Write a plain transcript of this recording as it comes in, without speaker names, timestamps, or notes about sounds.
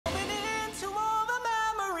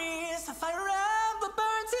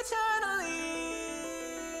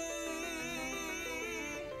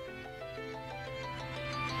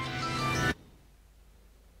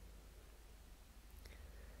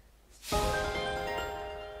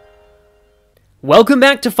Welcome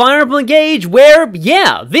back to Fire Emblem Engage, where,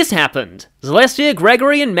 yeah, this happened. Celestia,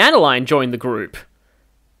 Gregory, and Madeline joined the group.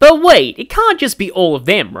 But wait, it can't just be all of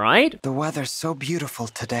them, right? The weather's so beautiful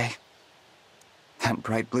today. That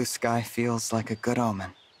bright blue sky feels like a good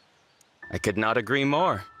omen. I could not agree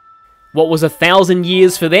more. What was 1,000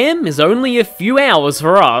 years for them is only a few hours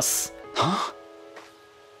for us. Huh?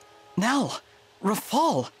 Nell!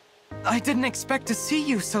 Rafal! I didn't expect to see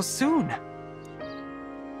you so soon.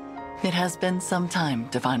 It has been some time,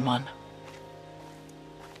 Divine One.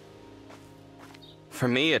 For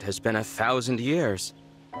me, it has been 1,000 years.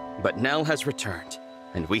 But Nell has returned,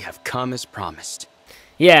 and we have come as promised.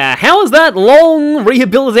 Yeah, how is that long,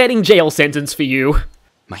 rehabilitating jail sentence for you?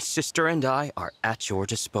 My sister and I are at your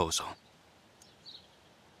disposal.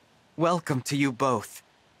 Welcome to you both.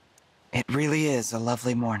 It really is a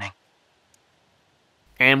lovely morning.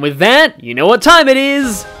 And with that, you know what time it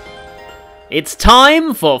is! It's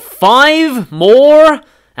time for 5 more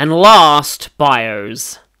and last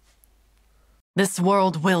bios. This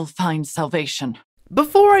world will find salvation.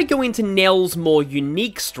 Before I go into Nell's more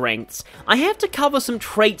unique strengths, I have to cover some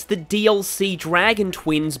traits the DLC Dragon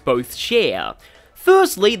Twins both share.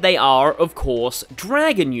 Firstly, they are, of course,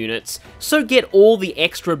 dragon units, so get all the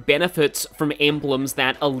extra benefits from emblems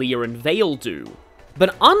that Aaliyah and Vale do.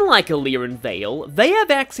 But unlike Aaliyah and Vale, they have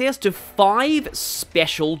access to 5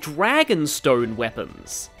 special Dragonstone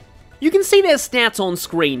weapons. You can see their stats on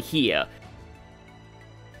screen here.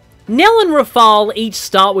 Nell and Rafal each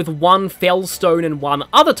start with 1 Fellstone and 1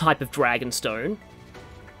 other type of Dragonstone.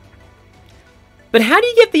 But how do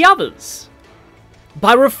you get the others?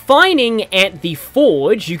 By refining at the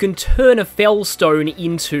forge, you can turn a Fellstone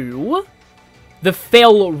into the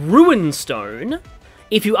Fell Ruinstone.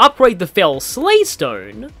 If you upgrade the Fell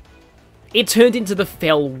Slaystone, it turned into the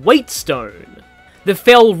Fell Waitstone. The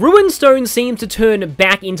Fell Ruinstone seems to turn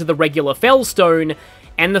back into the regular Fellstone,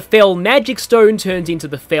 and the Fell Magic Stone turns into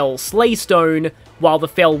the Fell Slaystone, while the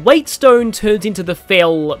Fell Waitstone turns into the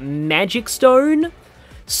Fell Magic Stone.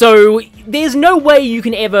 So, there's no way you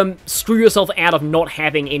can ever screw yourself out of not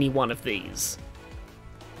having any one of these.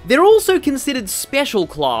 They're also considered special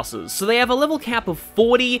classes, so they have a level cap of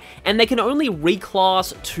 40, and they can only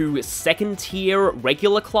reclass to 2nd tier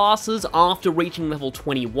regular classes after reaching level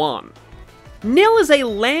 21. Nell is a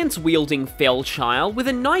lance-wielding Fell Child with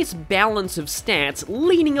a nice balance of stats,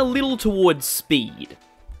 leaning a little towards speed.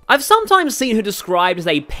 I've sometimes seen her described as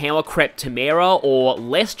a power crept Temera, or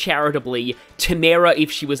less charitably, Temera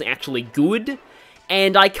if she was actually good,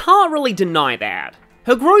 and I can't really deny that.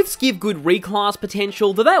 Her growths give good reclass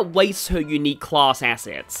potential, though that wastes her unique class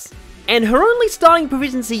assets. And her only starting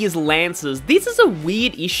proficiency is Lancers. This is a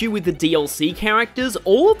weird issue with the DLC characters,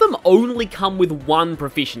 all of them only come with 1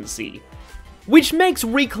 proficiency, which makes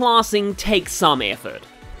reclassing take some effort.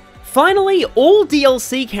 Finally, all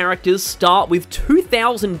DLC characters start with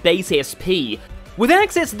 2,000 base SP. With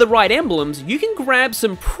access to the right emblems, you can grab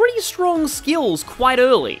some pretty strong skills quite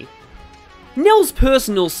early. Nell's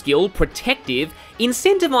personal skill, Protective,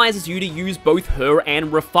 incentivizes you to use both her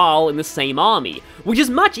and Rafal in the same army, which is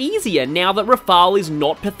much easier now that Rafal is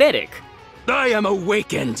not pathetic. I am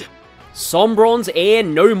awakened! Sombron's heir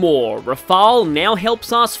no more. Rafal now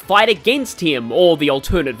helps us fight against him, or the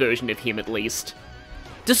alternate version of him at least.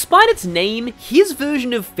 Despite its name, his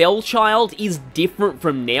version of Fellchild is different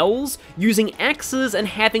from Nell's, using axes and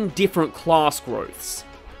having different class growths.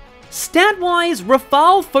 Stat-wise,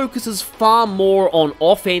 Rafal focuses far more on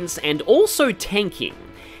offense and also tanking,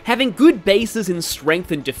 having good bases in strength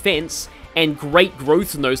and defense, and great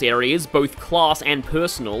growth in those areas, both class and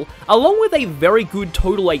personal, along with a very good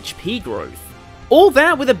total HP growth. All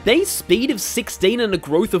that with a base speed of 16 and a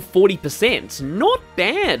growth of 40%, not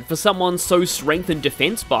bad for someone so strength and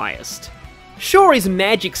defense biased. Sure, his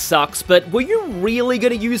magic sucks, but were you really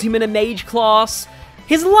gonna use him in a mage class?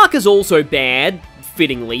 His luck is also bad,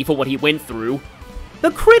 fittingly for what he went through.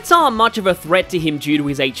 The crits aren't much of a threat to him due to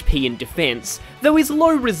his HP and defense, though his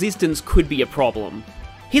low resistance could be a problem.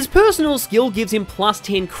 His personal skill gives him plus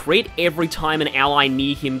 10 crit every time an ally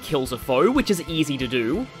near him kills a foe, which is easy to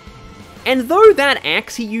do. And though that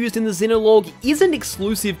axe he used in the Xenologue isn't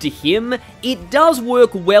exclusive to him, it does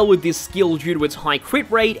work well with this skill due to its high crit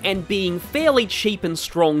rate and being fairly cheap and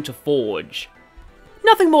strong to forge.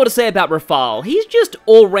 Nothing more to say about Rafal, he's just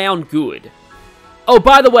all-round good. Oh,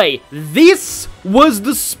 by the way, this was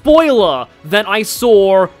the spoiler that I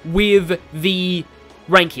saw with the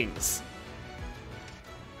rankings.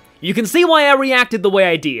 You can see why I reacted the way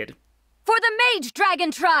I did. For the Mage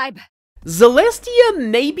Dragon Tribe! Celestia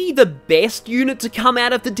may be the best unit to come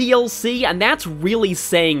out of the DLC, and that's really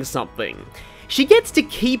saying something. she gets to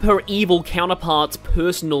keep her evil counterpart's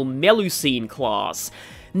personal Melusine class,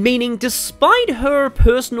 meaning despite her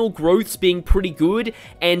personal growths being pretty good,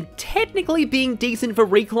 and technically being decent for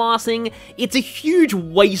reclassing, it's a huge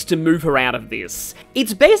waste to move her out of this.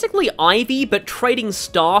 It's basically Ivy, but trading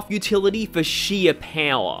staff utility for sheer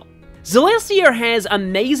power. Celestia has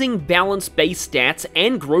amazing balanced base stats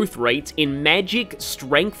and growth rates in magic,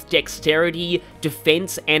 strength, dexterity,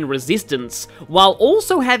 defense, and resistance, while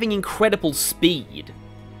also having incredible speed.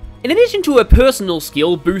 In addition to her personal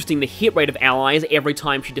skill boosting the hit rate of allies every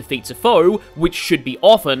time she defeats a foe, which should be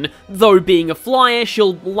often, though being a flyer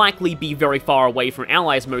she'll likely be very far away from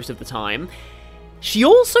allies most of the time, she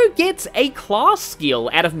also gets a class skill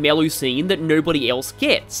out of Melusine that nobody else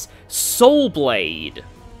gets, Soul Blade,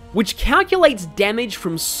 which calculates damage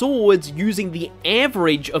from swords using the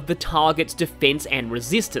average of the target's defense and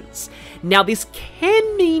resistance. Now this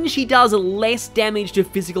can mean she does less damage to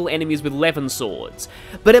physical enemies with Levin swords,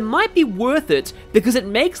 but it might be worth it because it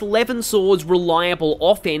makes Levin swords reliable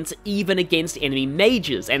offense even against enemy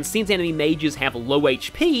mages, and since enemy mages have low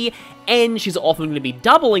HP, and she's often going to be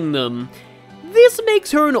doubling them, this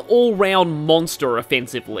makes her an all-round monster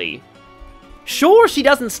offensively. Sure, she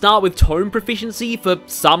doesn't start with tome proficiency for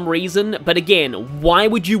some reason, but again, why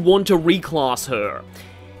would you want to reclass her?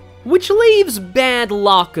 Which leaves bad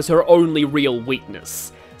luck as her only real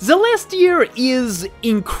weakness. Celestia is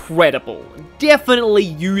incredible. Definitely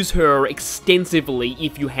use her extensively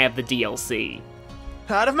if you have the DLC.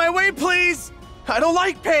 Out of my way, please! I don't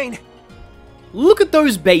like pain! Look at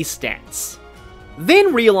those base stats.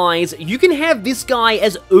 Then realize you can have this guy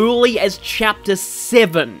as early as Chapter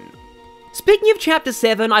 7. Speaking of Chapter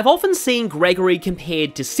 7, I've often seen Gregory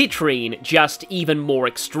compared to Citrine, just even more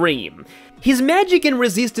extreme. His magic and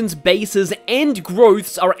resistance bases and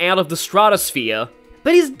growths are out of the stratosphere,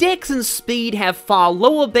 but his dex and speed have far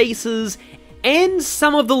lower bases and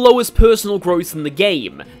some of the lowest personal growths in the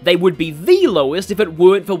game. They would be the lowest if it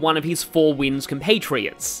weren't for one of his Four Winds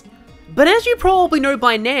compatriots. But as you probably know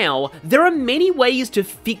by now, there are many ways to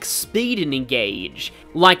fix speed in Engage,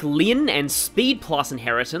 like Lin and Speed Plus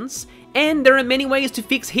Inheritance, and there are many ways to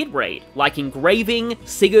fix hit rate, like Engraving,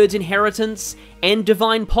 Sigurd's Inheritance, and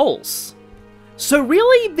Divine Pulse. So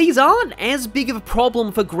really, these aren't as big of a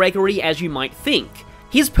problem for Gregory as you might think.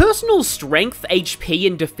 His personal strength, HP,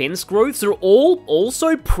 and defense growths are all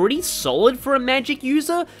also pretty solid for a magic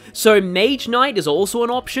user, so Mage Knight is also an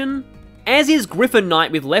option, as is Griffin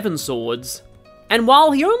Knight with Levin swords. And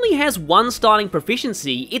while he only has one starting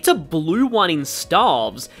proficiency, it's a blue one in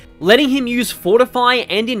Staves, letting him use Fortify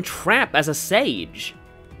and Entrap as a Sage.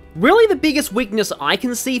 Really the biggest weakness I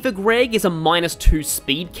can see for Greg is a -2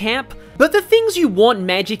 speed cap, but the things you want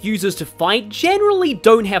magic users to fight generally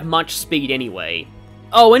don't have much speed anyway.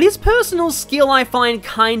 Oh, and his personal skill I find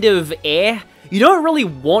kind of You don't really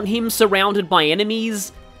want him surrounded by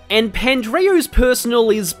enemies, and Pandreo's personal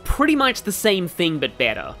is pretty much the same thing but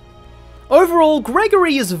better. Overall,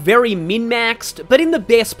 Gregory is very min-maxed, but in the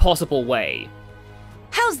best possible way.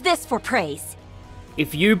 How's this for praise?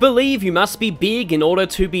 If you believe you must be big in order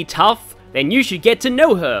to be tough, then you should get to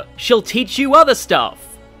know her. She'll teach you other stuff.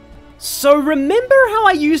 So remember how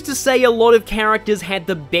I used to say a lot of characters had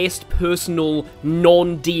the best personal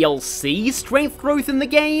non-DLC strength growth in the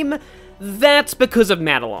game? That's because of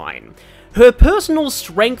Madeline. Her personal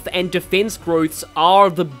strength and defense growths are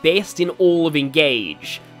the best in all of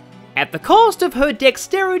Engage, at the cost of her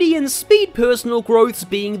dexterity and speed personal growths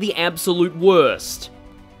being the absolute worst.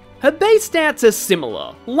 Her base stats are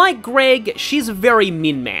similar. Like Greg, she's very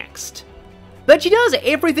min-maxed. But she does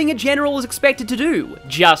everything a general is expected to do,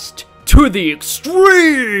 just to the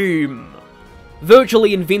extreme!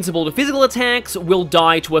 Virtually invincible to physical attacks, will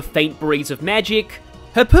die to a faint breeze of magic.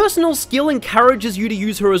 Her personal skill encourages you to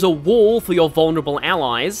use her as a wall for your vulnerable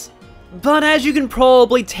allies. But as you can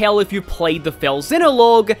probably tell if you played the Fel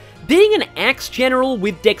Xenologue, being an axe general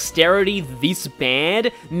with dexterity this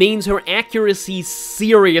bad means her accuracy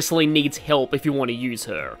seriously needs help if you want to use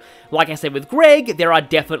her. Like I said with Greg, there are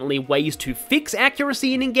definitely ways to fix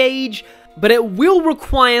accuracy in Engage, but it will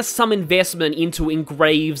require some investment into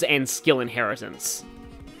engraves and skill inheritance.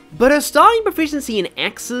 But her starting proficiency in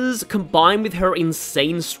axes, combined with her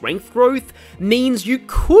insane strength growth, means you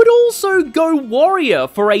could also go warrior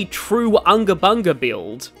for a true Unga Bunga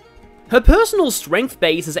build. Her personal strength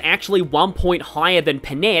base is actually 1 point higher than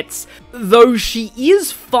Panette's, though she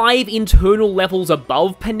is 5 internal levels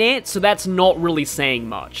above Panette, so that's not really saying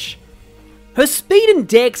much. Her speed and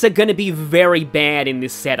dex are going to be very bad in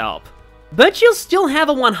this setup, but she'll still have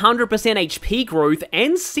a 100% HP growth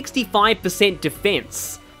and 65%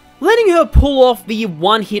 defense. Letting her pull off the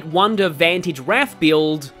one-hit wonder Vantage Wrath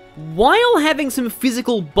build while having some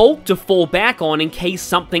physical bulk to fall back on in case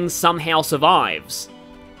something somehow survives.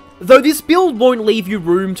 Though this build won't leave you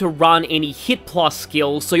room to run any hit plus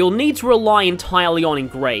skills, so you'll need to rely entirely on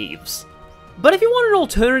engraves. But if you want an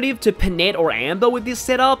alternative to Panette or Amber with this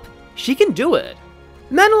setup, she can do it.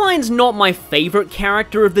 Madeline's not my favourite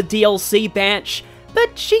character of the DLC batch,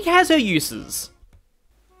 but she has her uses.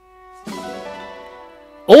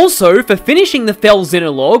 Also, for finishing the Fel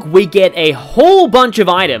Xenologue, we get a whole bunch of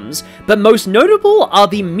items, but most notable are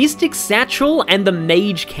the Mystic Satchel and the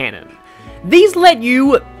Mage Cannon. These let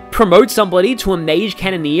you promote somebody to a Mage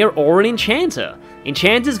Cannoneer or an Enchanter.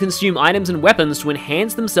 Enchanters consume items and weapons to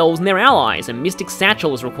enhance themselves and their allies, and Mystic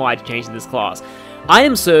Satchel is required to change to this class.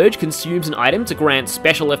 Item Surge consumes an item to grant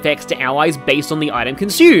special effects to allies based on the item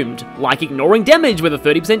consumed, like ignoring damage with a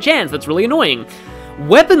 30% chance, that's really annoying.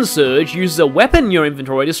 Weapon Surge uses a weapon in your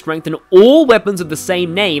inventory to strengthen all weapons of the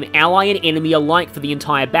same name, ally and enemy alike, for the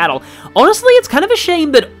entire battle. Honestly, it's kind of a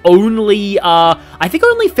shame that only, I think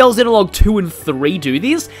only Fel Xenologue 2 and 3 do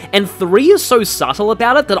this, and 3 is so subtle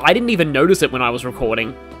about it that I didn't even notice it when I was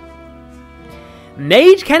recording.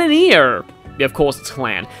 Mage Cannoneer. Of course, it's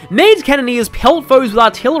clan. Mage Cannoneers pelt foes with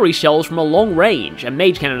artillery shells from a long range, and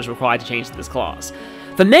Mage Cannon is required to change to this class.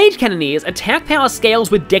 For Mage Cannoneers, attack power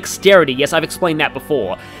scales with dexterity. Yes, I've explained that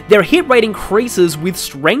before. Their hit rate increases with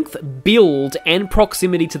strength, build, and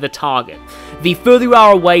proximity to the target. The further you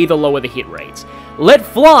are away, the lower the hit rate. Let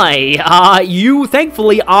Fly, you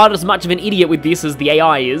thankfully aren't as much of an idiot with this as the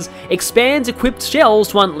AI is, expands equipped shells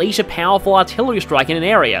to unleash a powerful artillery strike in an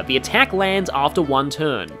area. The attack lands after one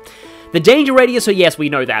turn. The danger radius, so yes, we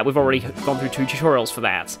know that. We've already gone through 2 tutorials for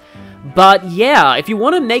that. But yeah, if you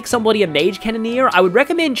want to make somebody a Mage Cannoneer, I would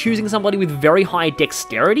recommend choosing somebody with very high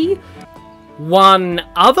dexterity. One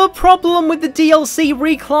other problem with the DLC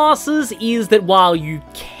reclasses is that while you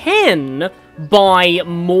can buy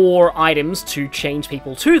more items to change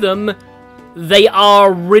people to them, they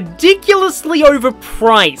are ridiculously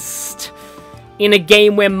overpriced in a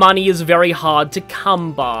game where money is very hard to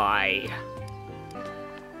come by.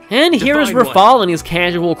 And here is Rafal in his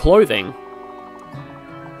casual clothing.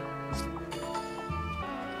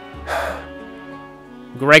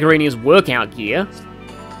 Gregory in his workout gear.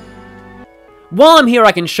 While I'm here,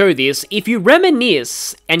 I can show this. If you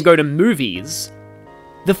reminisce and go to movies,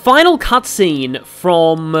 the final cutscene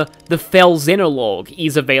from the Fel Xenologue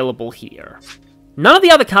is available here. None of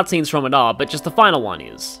the other cutscenes from it are, but just the final one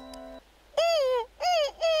is.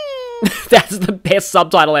 That's the best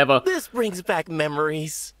subtitle ever. This brings back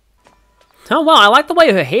memories. Oh wow, I like the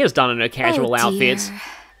way her hair's done in her casual outfits.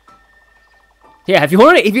 Yeah, if you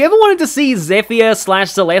ever wanted to see Zephyr /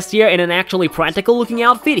 Celestia in an actually practical looking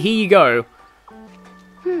outfit, here you go.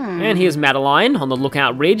 And here's Madeline on the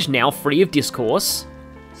Lookout Ridge, now free of discourse.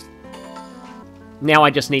 Now I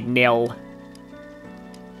just need Nell.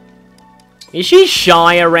 Is she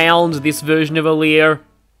shy around this version of Alear?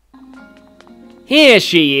 Here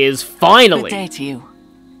she is, finally! Good day to you.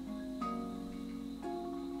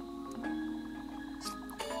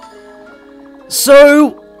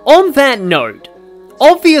 So, on that note,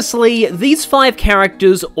 obviously, these 5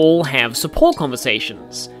 characters all have support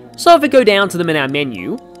conversations. So if we go down to them in our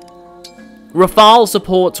menu, Rafal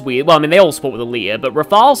supports with, well, I mean, they all support with Alear, but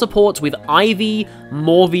Rafal supports with Ivy,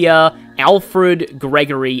 Morvia, Alfred,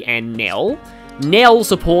 Gregory, and Nell. Nell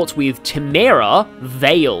supports with Temera,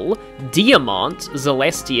 Vale, Diamant,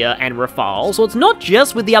 Celestia, and Rafal, so it's not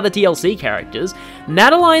just with the other DLC characters.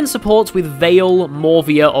 Madeline supports with Vale,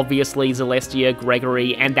 Morvia, obviously, Celestia,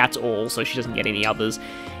 Gregory, and that's all, so she doesn't get any others.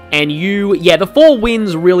 And you, yeah, the 4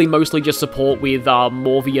 wins really mostly just support with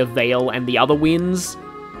Morvia, Vale, and the other wins.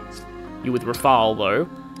 You with Rafal, though.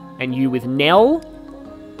 And you with Nell.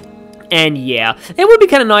 And yeah, it would be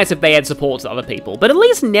kind of nice if they had supports to other people, but at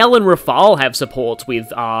least Nell and Rafal have supports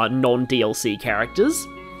with non-DLC characters.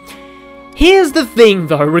 Here's the thing,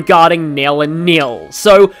 though, regarding Nell and Nil.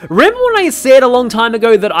 So, remember when I said a long time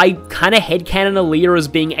ago that I kind of headcanon Alear as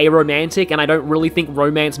being aromantic, and I don't really think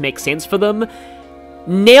romance makes sense for them?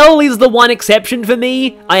 Nell is the one exception for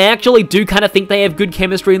me. I actually do kind of think they have good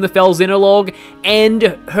chemistry in the Fel Xenologue, and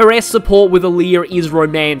her support with Alear is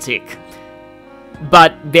romantic.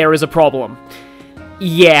 But there is a problem.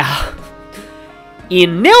 Yeah.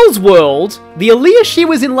 In Nell's world, the Alear she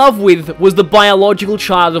was in love with was the biological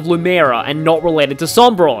child of Lumera and not related to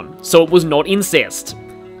Sombron, so it was not incest.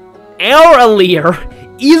 Our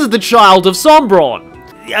Alear is the child of Sombron.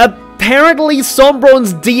 Apparently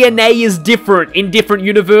Sombron's DNA is different in different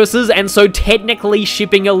universes, and so technically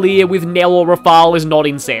shipping Alear with Nell or Rafal is not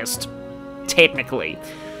incest. Technically.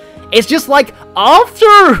 It's just like,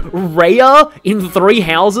 after Rhea in Three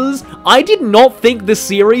Houses, I did not think the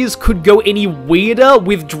series could go any weirder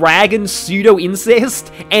with dragon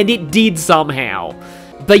pseudo-incest, and it did somehow.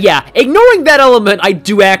 But yeah, ignoring that element, I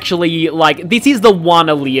do actually, like, this is the one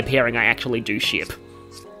Aaliyah pairing I actually do ship.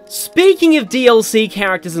 Speaking of DLC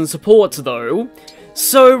characters and supports though,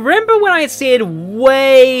 so remember when I said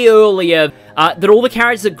way earlier that all the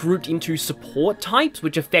characters are grouped into support types,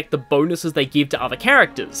 which affect the bonuses they give to other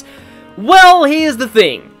characters? Well, here's the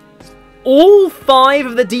thing. All 5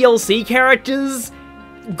 of the DLC characters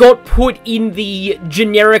got put in the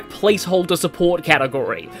generic placeholder support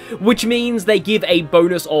category, which means they give a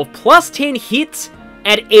bonus of plus 10 hits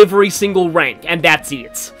at every single rank, and that's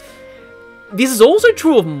it. This is also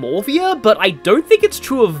true of Morphia, but I don't think it's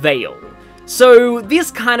true of Vale. So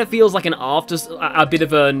this kind of feels like a bit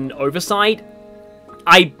of an oversight.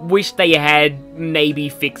 I wish they had maybe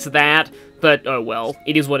fixed that, but oh well,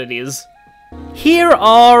 it is what it is. Here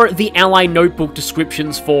are the ally notebook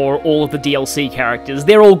descriptions for all of the DLC characters.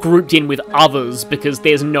 They're all grouped in with others because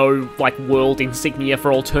there's no, like, world insignia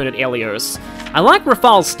for alternate Elios. I like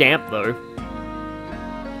Rafal's stamp though.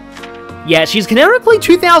 Yeah, she's canonically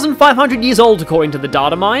 2,500 years old according to the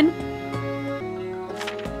data mine.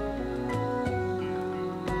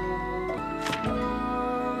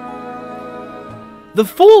 The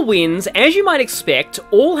 4 wins, as you might expect,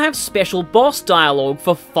 all have special boss dialogue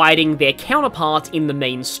for fighting their counterparts in the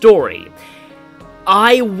main story.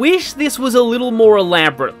 I wish this was a little more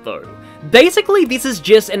elaborate though. Basically, this is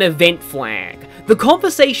just an event flag. The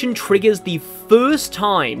conversation triggers the first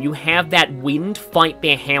time you have that Wind fight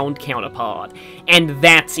their Hound counterpart, and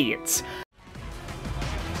that's it.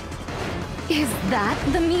 Is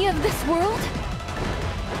that the me of this world?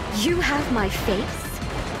 You have my face?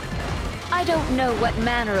 I don't know what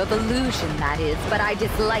manner of illusion that is, but I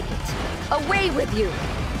dislike it. Away with you!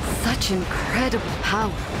 Such incredible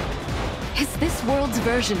power. Is this world's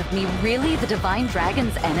version of me really the Divine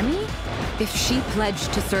Dragon's enemy? If she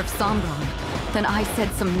pledged to serve Sombron, then I said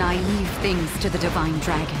some naive things to the Divine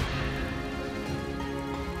Dragon.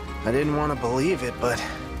 I didn't want to believe it, but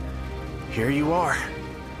here you are.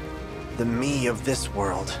 The me of this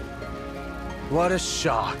world. What a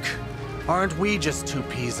shock. Aren't we just 2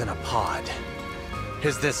 peas in a pod?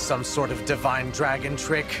 Is this some sort of divine dragon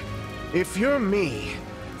trick? If you're me,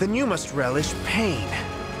 then you must relish pain.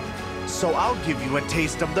 So I'll give you a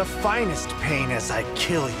taste of the finest pain as I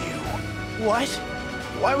kill you. What?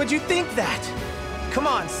 Why would you think that? Come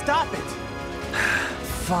on, stop it!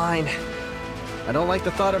 Fine. I don't like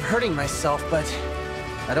the thought of hurting myself, but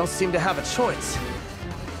I don't seem to have a choice.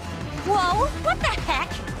 Whoa, what the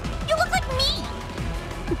heck? You look like me!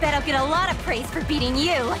 Bet I'll get a lot of praise for beating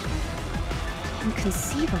you.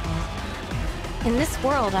 Inconceivable. In this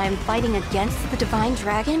world, I am fighting against the Divine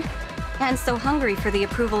Dragon, and so hungry for the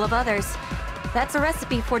approval of others. That's a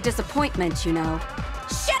recipe for disappointment, you know.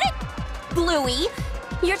 Shut it, Bluey!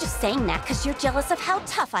 You're just saying that because you're jealous of how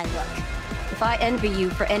tough I look. If I envy you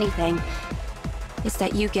for anything, it's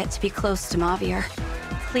that you get to be close to Mavir.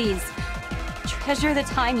 Please, treasure the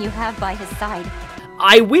time you have by his side.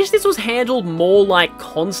 I wish this was handled more like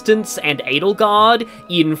Constance and Edelgard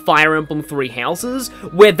in Fire Emblem Three Houses,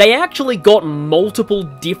 where they actually got multiple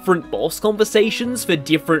different boss conversations for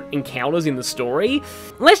different encounters in the story.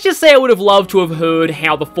 Let's just say I would have loved to have heard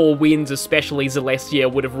how the 4 Winds, especially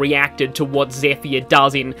Celestia, would have reacted to what Zephyr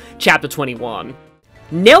does in Chapter 21.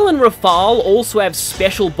 Nell and Rafal also have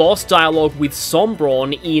special boss dialogue with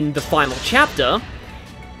Sombron in the final chapter.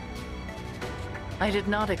 I did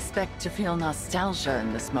not expect to feel nostalgia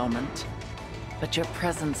in this moment, but your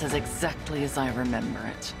presence is exactly as I remember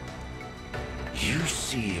it. You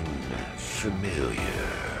seem familiar.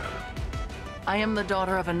 I am the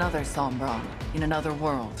daughter of another Sombron, in another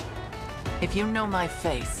world. If you know my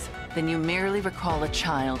face, then you merely recall a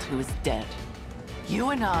child who is dead.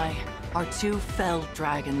 You and I are 2 felled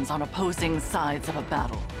dragons on opposing sides of a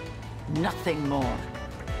battle. Nothing more.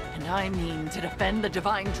 And I mean to defend the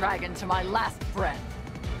Divine Dragon to my last breath.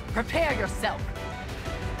 Prepare yourself!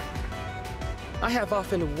 I have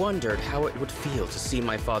often wondered how it would feel to see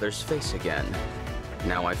my father's face again.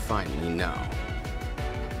 Now I finally know.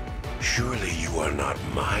 Surely you are not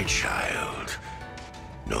my child.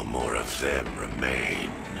 No more of them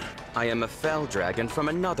remain. I am a fell dragon from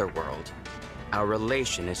another world. Our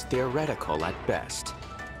relation is theoretical at best.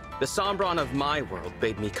 The Sombron of my world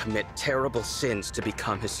bade me commit terrible sins to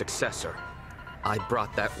become his successor. I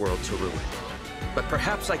brought that world to ruin. But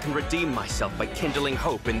perhaps I can redeem myself by kindling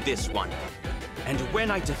hope in this one. And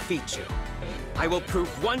when I defeat you, I will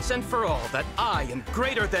prove once and for all that I am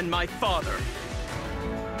greater than my father.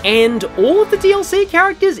 And all of the DLC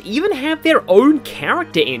characters even have their own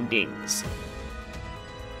character endings.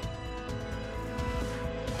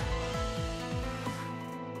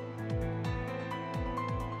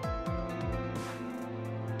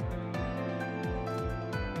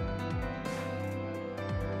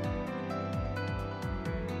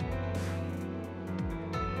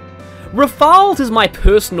 Rafal's is my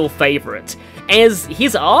personal favourite, as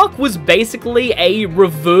his arc was basically a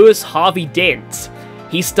reverse Harvey Dent.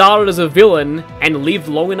 He started as a villain and lived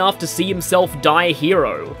long enough to see himself die a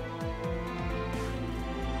hero.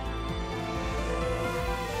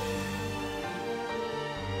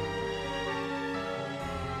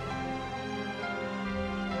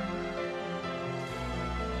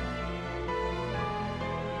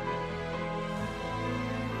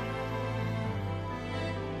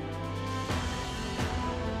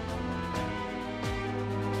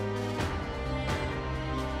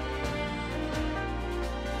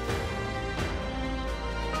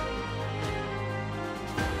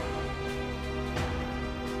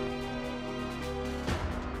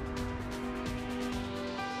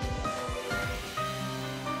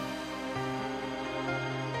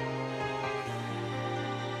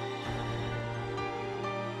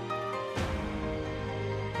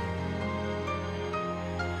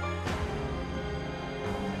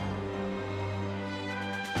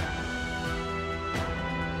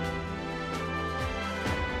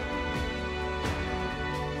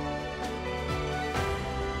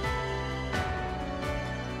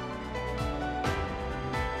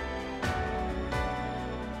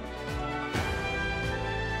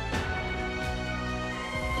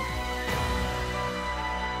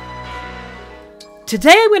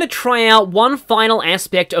 Today I'm going to try out one final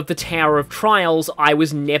aspect of the Tower of Trials I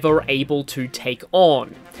was never able to take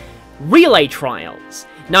on. Relay Trials.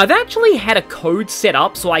 Now I've actually had a code set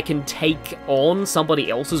up so I can take on somebody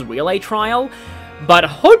else's relay trial, but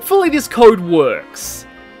hopefully this code works.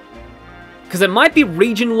 Because it might be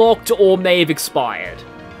region locked or may have expired.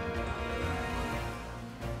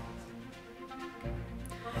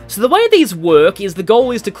 So the way these work is the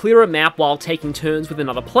goal is to clear a map while taking turns with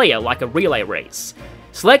another player, like a relay race.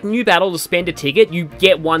 Select new battle to spend a ticket. You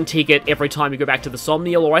get one ticket every time you go back to the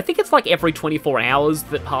Somnial, or I think it's like every 24 hours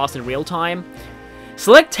that pass in real time.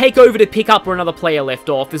 Select takeover to pick up where another player left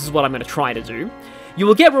off. This is what I'm going to try to do. You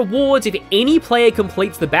will get rewards if any player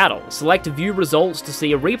completes the battle. Select view results to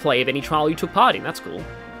see a replay of any trial you took part in. That's cool.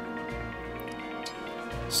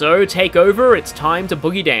 So, takeover, it's time to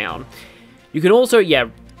boogie down. You can also,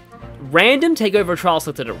 random, take over a trial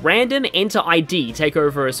selected at random, enter ID, take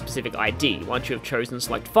over a specific ID. Once you have chosen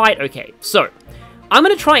select fight, okay. So, I'm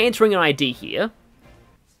going to try entering an ID here.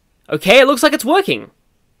 Okay, it looks like it's working.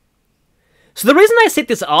 So the reason I set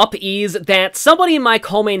this up is that somebody in my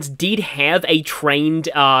comments did have a trained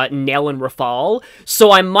Nell and Rafal,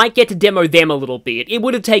 so I might get to demo them a little bit. It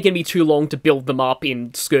would have taken me too long to build them up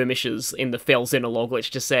in skirmishes in the Fel Xenologue, let's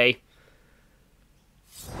just say.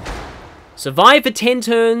 Survive for 10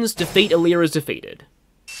 turns, defeat Alira's defeated.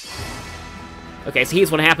 Okay, so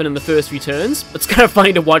here's what happened in the first few turns. It's kind of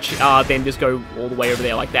funny to watch them just go all the way over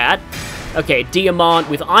there like that. Okay, Diamant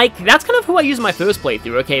with Ike. That's kind of who I used in my first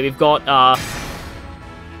playthrough. Okay, we've got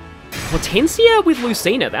Hortensia with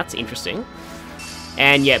Lucina. That's interesting.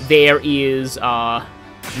 And yeah, there is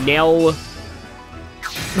Nell.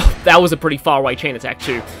 That was a pretty far away chain attack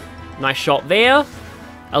too. Nice shot there.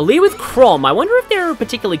 Aliyah with Crom. I wonder if they're a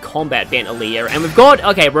particularly combat bent Aliyah. And we've got,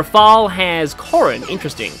 okay, Rafal has Corrin.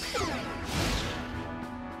 Interesting.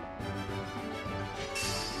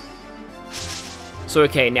 So,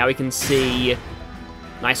 okay, now we can see...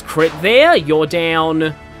 Nice crit there. You're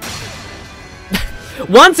down...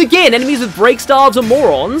 Once again, enemies with break staves are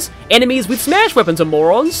morons. Enemies with smash weapons are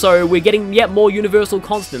morons. So we're getting yet more universal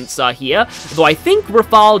constants here. Though I think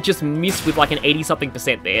Rafal just missed with like an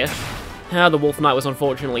 80-something% there. The Wolf Knight was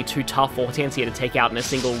unfortunately too tough for Hortensia to take out in a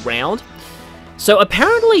single round. So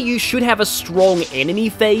apparently you should have a strong enemy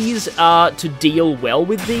phase to deal well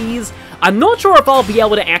with these. I'm not sure if I'll be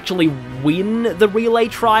able to actually win the relay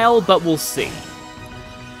trial, but we'll see.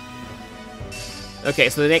 Okay,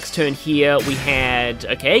 so the next turn here we had...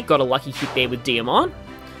 Okay, got a lucky hit there with Diamant.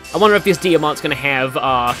 I wonder if this Diamant's going to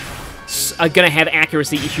have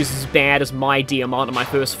accuracy issues as bad as my Diamant on my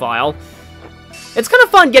first file. It's kind of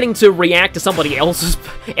fun getting to react to somebody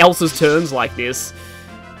else's turns like this.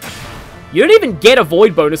 You don't even get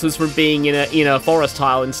avoid bonuses from being in a forest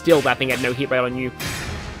tile and still that thing had no hit rate on you.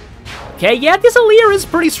 Okay, yeah, this Aliyah is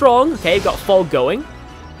pretty strong. Okay, got Fog going.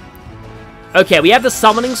 Okay, we have the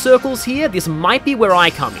summoning circles here. This might be where I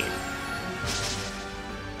come in.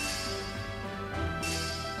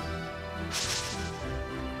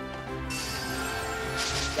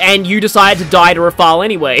 And you decide to die to Rafale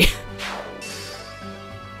anyway.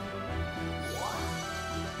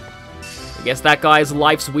 I guess that guy's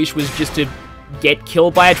life's wish was just to get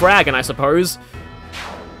killed by a dragon, I suppose.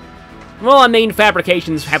 Well, I mean,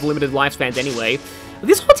 fabrications have limited lifespans anyway.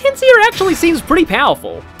 This Hortensia actually seems pretty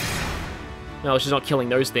powerful. No, she's not killing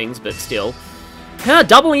those things, but still.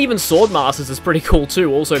 Doubling even Sword Masters is pretty cool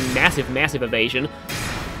too. Also, massive, massive evasion.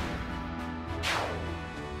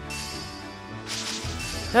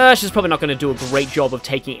 She's probably not going to do a great job of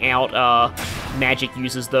taking out magic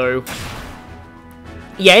users, though.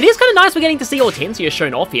 Yeah, it is kind of nice we're getting to see Hortensia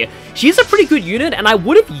shown off here. She's a pretty good unit, and I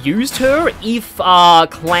would have used her if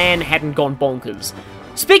Clan hadn't gone bonkers.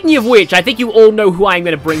 Speaking of which, I think you all know who I'm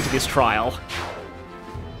going to bring to this trial.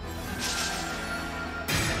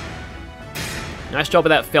 Nice job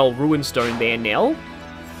with that Fell Ruin Stone there, Nell.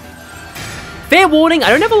 Fair warning, I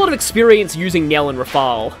don't have a lot of experience using Nell and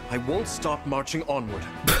Rafale. I won't stop marching onward.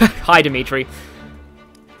 Hi, Dimitri.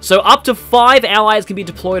 So up to 5 allies can be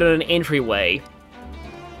deployed on an entryway.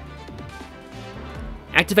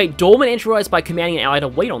 Activate dormant entryways by commanding an ally to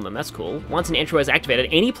wait on them. That's cool. Once an entryway is activated,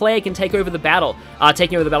 any player can take over the battle.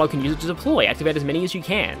 Taking over the battle can use it to deploy. Activate as many as you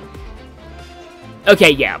can.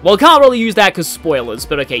 Okay, yeah. Well, can't really use that because spoilers,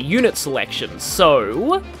 but okay, unit selection.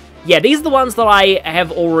 So, yeah, these are the ones that I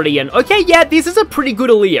have already in. Okay, yeah, this is a pretty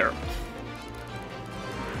good Aaliyah.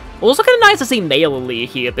 Also kind of nice to see male Aaliyah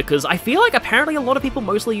here, because I feel like apparently a lot of people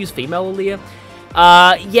mostly use female Aaliyah.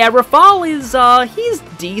 Yeah, Rafale is, he's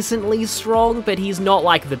decently strong, but he's not,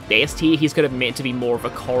 like, the best here. He's kind of meant to be more of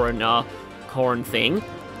a Corrin thing.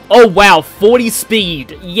 Oh, wow, 40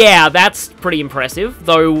 speed. Yeah, that's pretty impressive,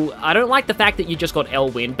 though I don't like the fact that you just got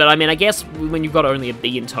Elwyn, but I mean, I guess when you've got only a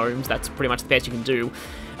B in tomes, that's pretty much the best you can do.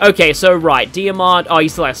 Okay, so, right, Diamant, oh, he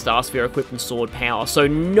still has Star Sphere equipped and Sword Power, so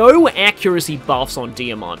no accuracy buffs on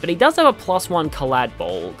Diamant, but he does have a +1 Kalad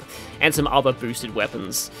Bolg, and some other boosted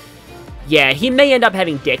weapons. Yeah, he may end up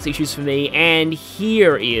having dex issues for me, and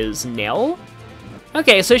here is Nell.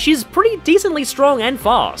 Okay, so she's pretty decently strong and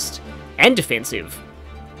fast, and defensive.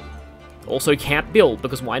 Also camp build,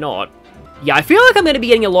 because why not? Yeah, I feel like I'm going to be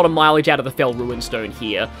getting a lot of mileage out of the Fell Ruin Stone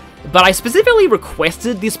here, but I specifically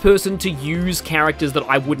requested this person to use characters that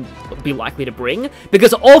I wouldn't be likely to bring,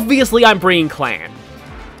 because obviously I'm bringing Clan.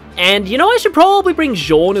 And, you know, I should probably bring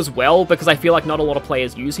Jean as well, because I feel like not a lot of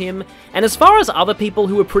players use him. And as far as other people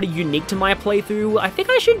who are pretty unique to my playthrough, I think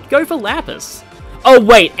I should go for Lapis. Oh,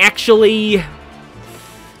 wait, actually...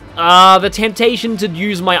 the temptation to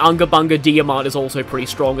use my Unga Bunga Diamant is also pretty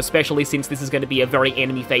strong, especially since this is going to be a very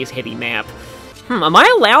enemy phase heavy map. Am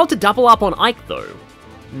I allowed to double up on Ike, though?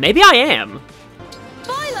 Maybe I am.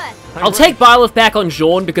 I'll take Byleth back on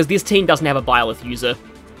Jean, because this team doesn't have a Byleth user.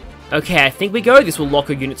 Okay, I think we go. This will lock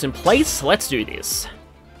our units in place. Let's do this.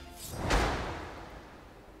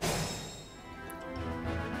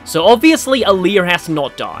 So obviously, Aaliyah has to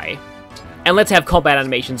not die. And let's have combat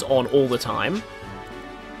animations on all the time.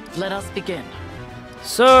 Let us begin.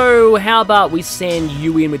 So, how about we send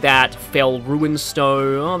you in with that Fell Ruin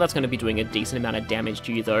Stone? Oh, that's going to be doing a decent amount of damage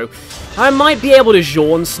to you, though. I might be able to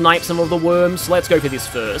Jean snipe some of the worms, so let's go for this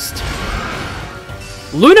first.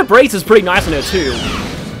 Lunar Brace is pretty nice on her, too.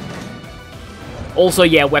 Also,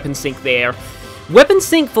 yeah, Weapon Sync there. Weapon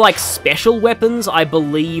Sync for, like, special weapons, I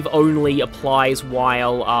believe, only applies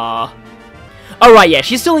while, Oh, right, yeah,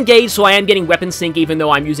 she's still engaged, so I am getting Weapon Sync even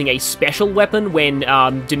though I'm using a special weapon when,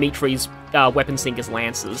 Dimitri's, Weapon Sync is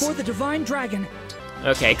Lances. For the Divine Dragon.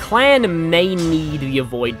 Okay, Clan may need the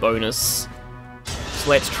Avoid bonus. So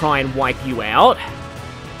let's try and wipe you out.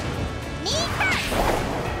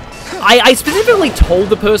 I specifically told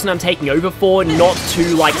the person I'm taking over for not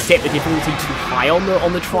to, like, set the difficulty too high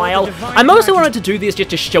on the trial. I mostly wanted to do this just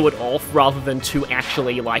to show it off rather than to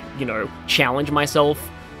actually, like, you know, challenge myself.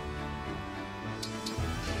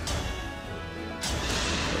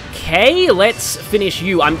 Okay, let's finish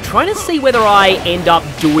you. I'm trying to see whether I end up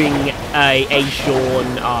doing a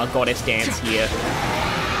Jean Goddess Dance here.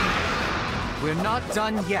 We're not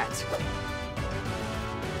done yet.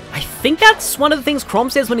 I think that's one of the things Crom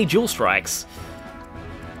says when he dual strikes.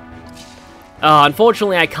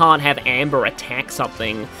 Unfortunately, I can't have Amber attack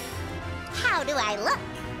something. How do I look?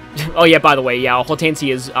 Oh yeah, by the way, yeah,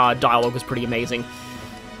 Hortensia's dialogue was pretty amazing.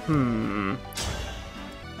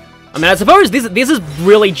 I mean, I suppose this is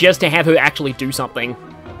really just to have her actually do something.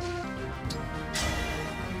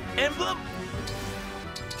 Emblem?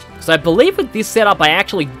 So I believe with this setup, I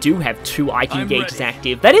actually do have 2 IQ gauges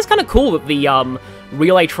active. That is kind of cool that the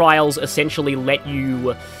relay trials essentially let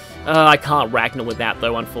you... I can't Ragnar with that,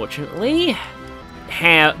 though, unfortunately.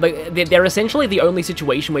 They're essentially the only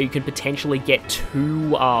situation where you can potentially get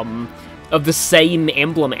 2 of the same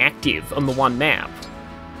emblem active on the one map.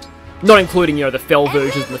 Not including, you know, the Fel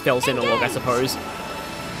versions and the Fel Xenologue, I suppose.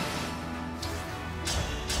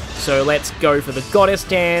 So let's go for the Goddess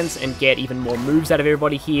Dance and get even more moves out of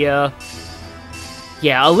everybody here.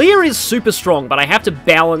 Yeah, Aaliyah is super strong, but I have to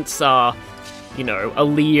balance, you know,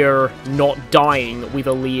 Aaliyah not dying with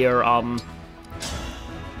Aaliyah,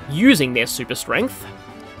 using their super strength.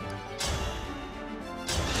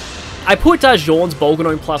 I put Jean's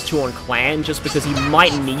Bolganone +2 on Clan just because he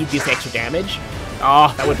might need this extra damage.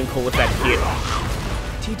 Ah, that would have been cool if that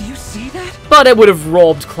hit. Did you see that? But it would have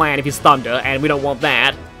robbed Clan of his thunder, and we don't want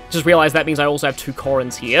that. Just realized that means I also have 2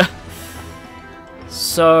 Corrins here.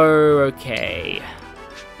 So, okay.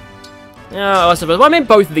 I suppose, well, I mean,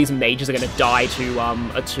 both of these mages are going to die to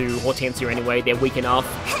Hortensia anyway. They're weak enough.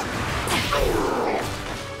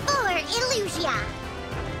 Or Illusia.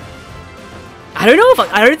 I don't know if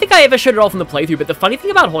I don't think I ever showed it off in the playthrough, but the funny thing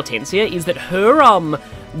about Hortensia is that her,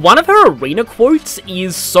 one of her arena quotes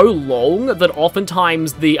is so long that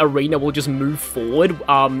oftentimes the arena will just move forward,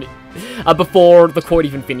 before the quote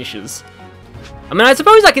even finishes. I mean, I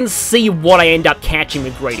suppose I can see what I end up catching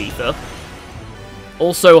with Great Ether.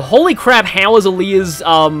 Also, holy crap, how is Aaliyah's,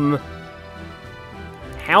 how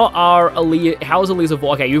is Aaliyah's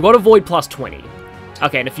Avoid? Okay, you've got Avoid +20.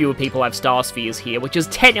 Okay, and a few people have Star Spheres here, which is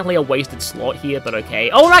technically a wasted slot here, but okay.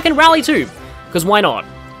 Oh, and I can Rally too, because why not?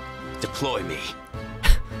 Deploy me.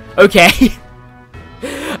 Okay.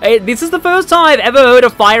 This is the first time I've ever heard a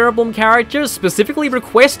Fire Emblem character specifically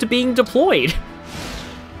request being deployed.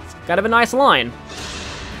 It's kind of a nice line.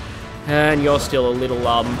 And you're still a little,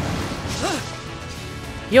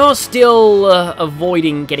 You're still,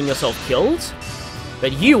 avoiding getting yourself killed.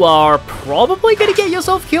 But you are probably gonna get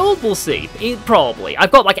yourself killed, we'll see. Probably. I've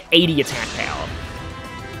got like 80 attack power.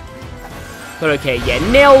 But okay, yeah,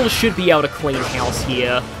 Nell should be able to clean house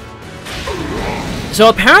here. So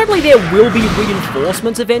apparently there will be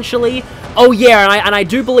reinforcements eventually. Oh yeah, and I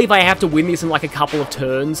do believe I have to win this in like a couple of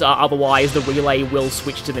turns, otherwise the relay will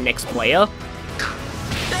switch to the next player.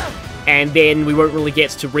 And then we won't really get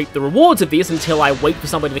to reap the rewards of this until I wait for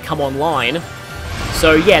somebody to come online.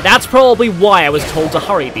 So yeah, that's probably why I was told to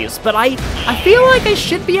hurry this, but I feel like I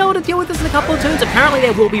should be able to deal with this in a couple of turns. Apparently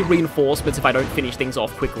there will be reinforcements if I don't finish things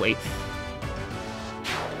off quickly.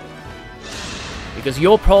 Because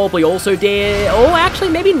you're probably also dead. Oh, actually,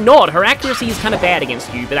 maybe not. Her accuracy is kind of bad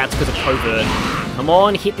against you, but that's because of Covert. Come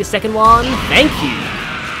on, hit the second one. Thank you.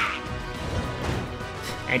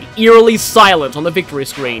 And eerily silent on the victory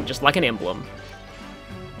screen, just like an emblem.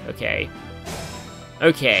 Okay.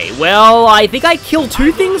 Okay, well, I think I killed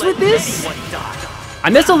 2 things with this.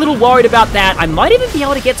 I'm just a little worried about that. I might even be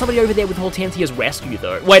able to get somebody over there with Hortensia's Rescue,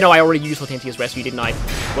 though. Wait, no, I already used Hortensia's Rescue, didn't I?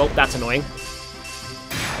 Well, that's annoying.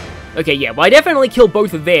 Okay, yeah, well, I definitely killed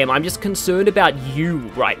both of them. I'm just concerned about you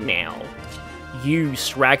right now. You,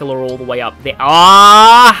 straggler all the way up there.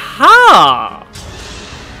 Aha!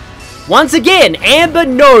 Once again, Amber,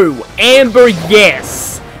 no. Amber,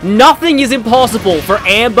 yes. Nothing is impossible for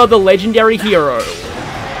Amber, the legendary hero.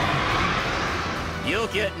 You'll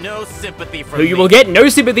get no sympathy from Who you will get no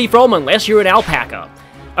sympathy from unless you're an alpaca.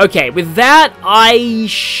 Okay, with that, I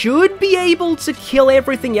should be able to kill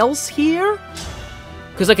everything else here.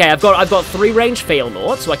 Because, okay, I've got 3 range fail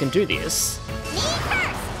noughts, so I can do this.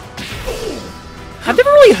 I've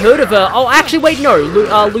never really heard of her. Oh, actually, wait, no.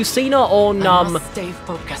 Lucina on, Stay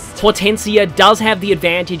focused. Hortensia does have the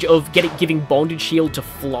advantage of giving Bondage Shield to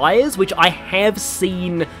flyers, which I have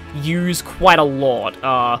seen use quite a lot.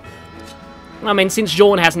 I mean, since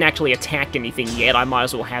Jean hasn't actually attacked anything yet, I might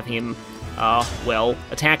as well have him, well,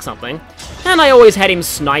 attack something. And I always had him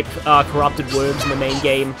snipe, Corrupted Worms in the main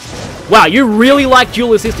game. Wow, you really like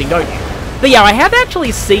dual assisting, don't you? But yeah, I have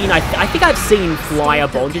actually seen, I think I've seen Flyer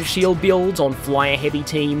Bondage Shield builds on Flyer heavy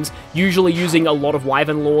teams, usually using a lot of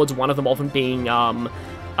Wyvern Lords, one of them often being,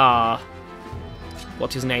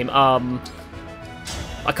 what's his name? I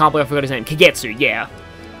can't believe I forgot his name. Kagetsu, yeah.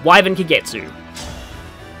 Wyvern Kagetsu.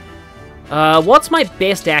 What's my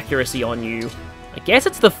best accuracy on you? I guess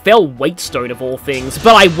it's the Fel Waitstone of all things,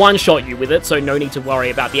 but I one-shot you with it, so no need to worry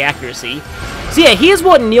about the accuracy. So yeah, here's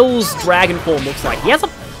what Nil's dragon form looks like. He has a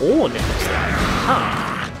horn, it looks like.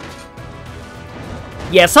 Huh.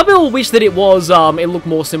 Yeah, some people wish that it was, it looked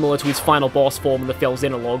more similar to his final boss form in the Fel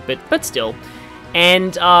Xenologue, but still.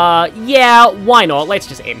 And, yeah, why not? Let's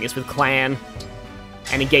just end this with Clan.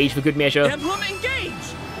 And engage for good measure. Emblem, engage!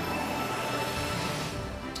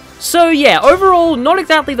 So yeah, overall, not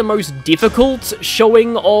exactly the most difficult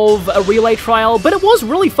showing of a relay trial, but it was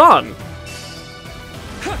really fun.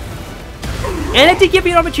 And it did give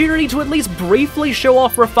me an opportunity to at least briefly show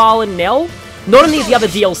off Rafal and Nell. Not any of the other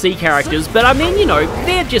DLC characters, but I mean, you know,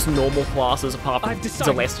 they're just normal classes apart from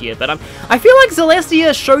Celestia. But I feel like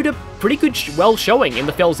Celestia showed a pretty good, showing in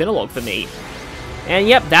the Fel Xenologue for me. And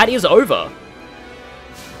yep, that is over.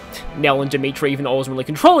 Nell and Dimitri, even though I wasn't really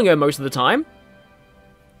controlling her most of the time.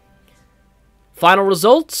 Final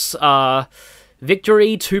results,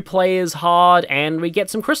 victory, 2 players hard, and we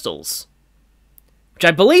get some crystals. Which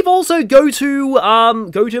I believe also go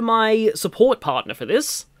to my support partner for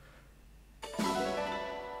this.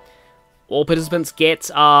 All participants get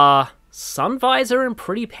Sun Visor and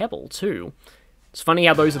Pretty Pebble too. It's funny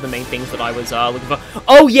how those are the main things that I was looking for.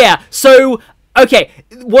 Oh yeah, so okay,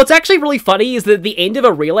 what's actually really funny is that at the end of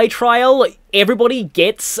a relay trial, everybody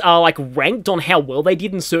gets like ranked on how well they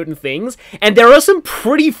did in certain things, and there are some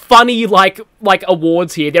pretty funny like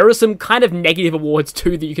awards here. There are some kind of negative awards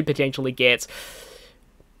too that you could potentially get.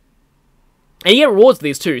 And you get rewards for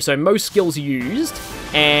these too, so most skills used,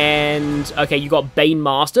 and, okay, you got Bane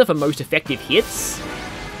Master for most effective hits,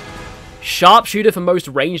 Sharpshooter for most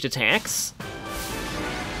ranged attacks,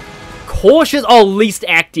 Cautious, oh, least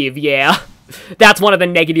active, yeah, that's one of the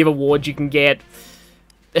negative awards you can get.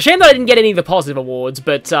 A shame that I didn't get any of the positive awards,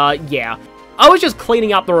 but, yeah, I was just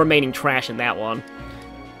cleaning up the remaining trash in that one.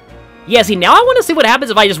 Yeah, see, now I want to see what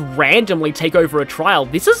happens if I just randomly take over a trial.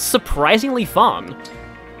 This is surprisingly fun.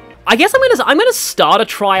 I guess I'm gonna start a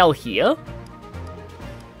trial here.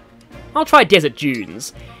 I'll try Desert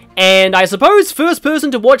Dunes. And I suppose first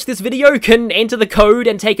person to watch this video can enter the code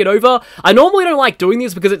and take it over. I normally don't like doing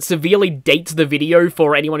this because it severely dates the video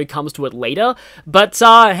for anyone who comes to it later. But,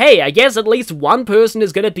 hey, I guess at least one person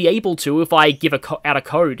is gonna be able to, if I give out a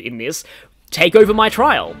code in this, take over my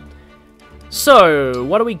trial. So,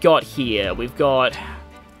 what do we got here? We've got...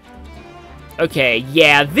 Okay,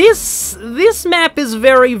 yeah, this map is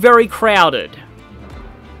very, very crowded.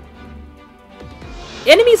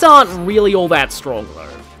 Enemies aren't really all that strong,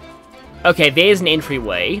 though. Okay, there's an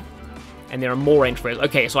entryway, and there are more entryways.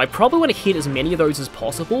 Okay, so I probably want to hit as many of those as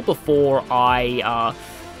possible before I,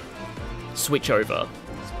 switch over.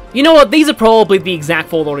 You know what, these are probably the exact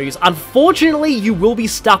followers. Unfortunately, you will be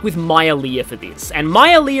stuck with Myalea for this, and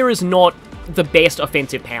Myalea is not the best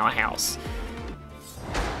offensive powerhouse.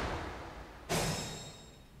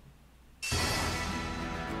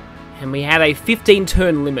 And we have a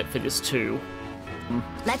 15-turn limit for this too.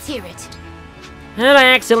 Let's hear it. And I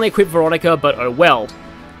accidentally equipped Veronica, but oh well.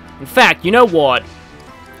 In fact, you know what?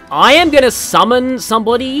 I am gonna summon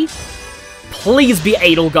somebody. Please be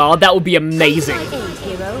Edelgard, that would be amazing.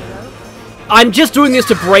 I'm just doing this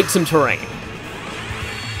to break some terrain.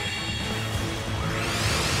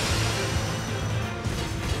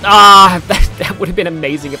 Ah, that would have been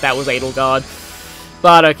amazing if that was Edelgard.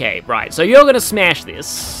 But okay, right, so you're gonna smash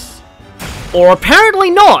this. Or apparently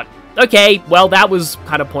not! Okay, well that was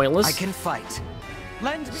kind of pointless. I can fight.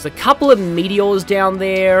 There's a couple of meteors down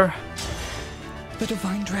there. The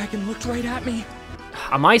Divine Dragon looked right at me.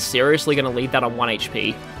 Am I seriously gonna leave that on 1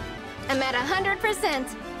 HP? I'm at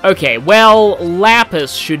 100%. Okay, well,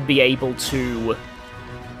 Lapis should be able to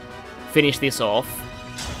finish this off.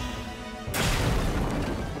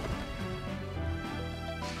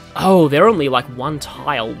 Oh, they're only like 1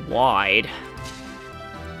 tile wide.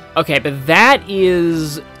 Okay, but that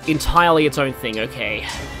is entirely its own thing, okay.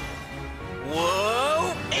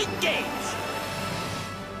 Whoa! Engage!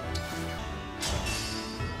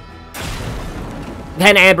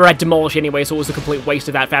 Then Amber had demolished anyway, so it was a complete waste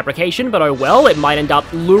of that fabrication, but oh well, it might end up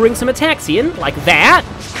luring some attacks in, like that.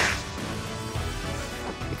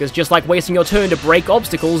 Because just like wasting your turn to break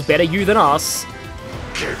obstacles, better you than us.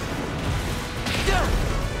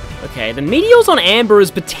 Okay, the meteors on Amber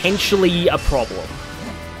is potentially a problem.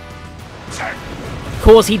 Of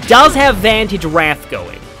course, he does have Vantage Wrath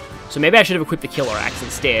going, so maybe I should have equipped the Killer Axe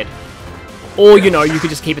instead. Or, you know, you could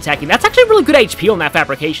just keep attacking. That's actually really good HP on that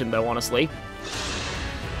fabrication, though, honestly.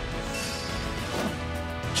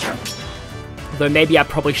 Though maybe I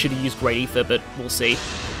probably should have used Great Ether, but we'll see.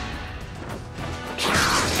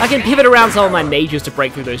 I can pivot around some of my mages to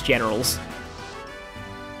break through those generals.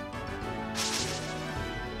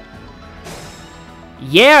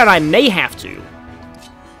 Yeah, and I may have to.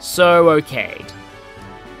 So, okay.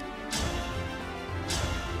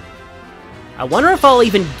 I wonder if I'll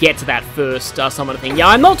even get to that first summon thing. Yeah,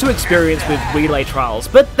 I'm not too experienced with relay trials,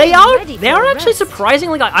 but they are actually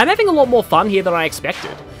surprisingly... I'm having a lot more fun here than I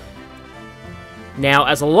expected. Now,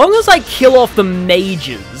 as long as I kill off the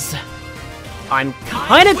mages, I'm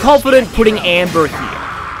kind of confident putting Amber here.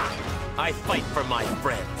 I fight for my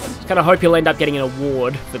friends. Just kind of hope he'll end up getting an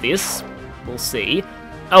award for this. We'll see.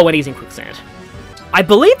 Oh, and he's in Quicksand. I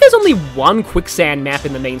believe there's only one Quicksand map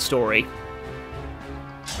in the main story.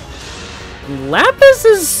 Lapis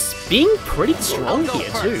is being pretty strong here,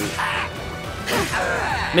 too.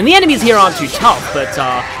 I mean, the enemies here aren't too tough, but,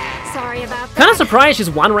 Sorry about that. kind of surprised she's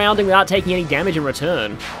one-rounding without taking any damage in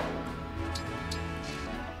return.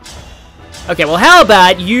 Okay, well, how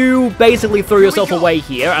about you basically throw yourself away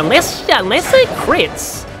here, unless it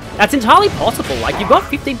crits. That's entirely possible. Like, you've got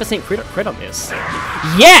 15% crit on this.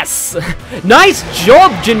 Yes! Nice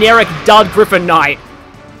job, generic dud Griffin Knight.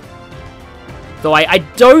 Though I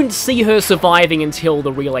don't see her surviving until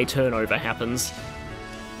the relay turnover happens.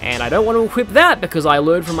 And I don't want to equip that because I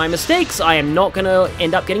learned from my mistakes. I am not going to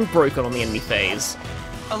end up getting broken on the enemy phase.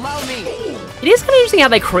 Allow me. It is kind of interesting how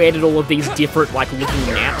they created all of these different, like, looking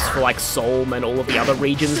maps for, like, Solm and all of the other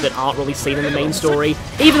regions that aren't really seen in the main story,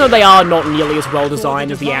 even though they are not nearly as well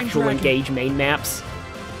designed as the actual Engage main maps.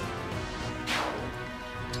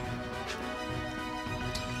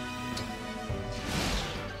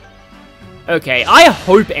 Okay, I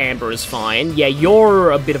hope Amber is fine. Yeah, you're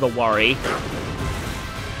a bit of a worry.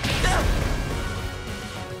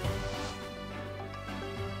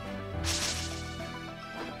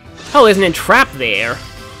 Oh, there's an entrap there.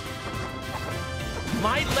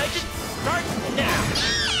 My legend starts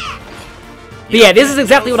now. But yeah, this is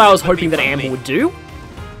exactly what I was hoping that Amber would do.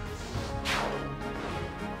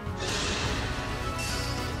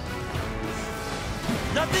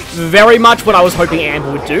 Very much what I was hoping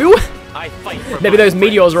Amber would do. Maybe those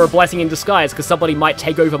meteors are a blessing in disguise, because somebody might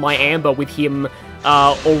take over my Amber with him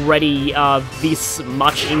already this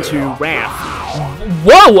much into Wrath.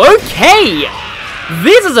 Whoa, okay!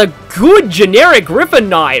 This is a good generic Griffin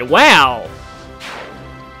Knight, wow!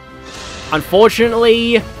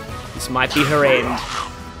 Unfortunately, this might be her end.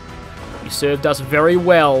 You served us very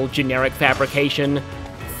well, generic fabrication.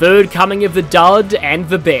 Third coming of the dud and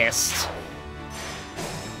the best.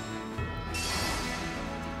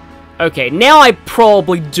 Okay, now I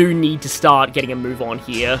probably do need to start getting a move on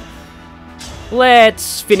here.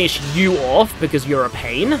 Let's finish you off, because you're a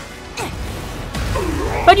pain.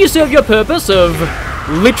 But you serve your purpose of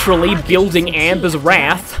literally building Amber's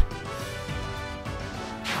wrath.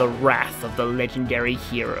 The wrath of the legendary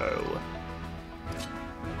hero.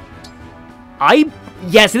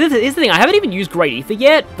 Yes, this is the thing, I haven't even used Great Ether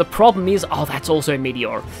yet. The problem is, oh, that's also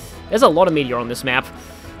Meteor. There's a lot of Meteor on this map.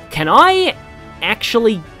 Can I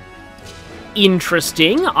actually...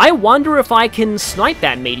 Interesting. I wonder if I can snipe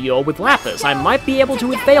that Meteor with Lapis. I might be able to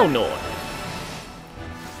with Failnord.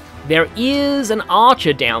 There is an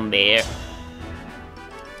archer down there.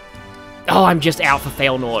 Oh, I'm just out for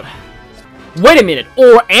Failnord. Wait a minute,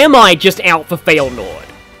 or am I just out for Failnord?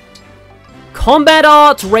 Combat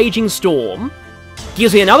Art's Raging Storm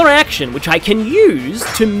gives me another action which I can use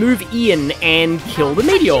to move in and kill the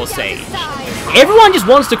Meteor Sage. Everyone just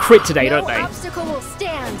wants to crit today, don't they? No obstacle will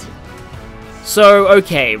stand. So,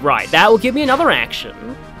 okay, right, that will give me another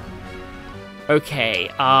action.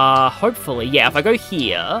 Okay, hopefully, yeah, if I go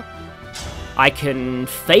here, I can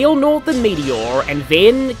Failnord the Meteor, and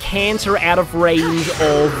then canter out of range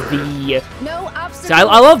of the... No obstacle. So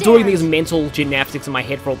I love doing these mental gymnastics in my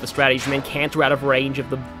head for all the strategies, and then canter out of range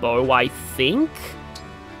of the bow, I think?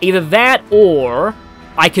 Either that, or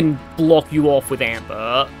I can block you off with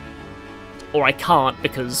Amber. Or I can't,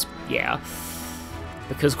 because, yeah.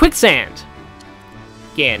 Because Quicksand.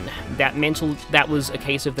 Again, that was a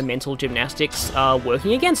case of the mental gymnastics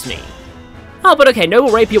working against me. Oh, but okay,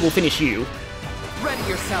 Noble Rapier will finish you. Ready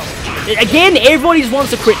yourself. Again, everybody just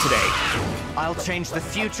wants to crit today. I'll change the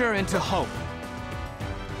future into hope.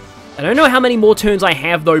 I don't know how many more turns I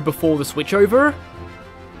have, though, before the switchover.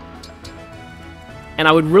 And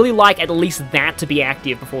I would really like at least that to be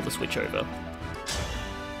active before the switchover.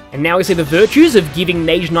 And now we see the virtues of giving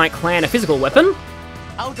Mage Knight Clan a physical weapon.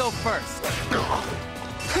 I'll go first.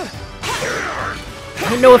 I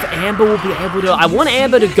don't know if Amber will be able to... I want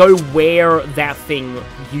Amber to go where that thing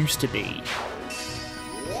used to be.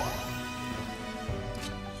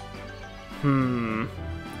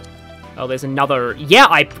 Oh, there's another...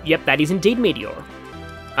 Yeah, yep, that is indeed Meteor.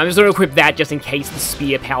 I'm just going to equip that just in case the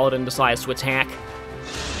Spear Paladin decides to attack.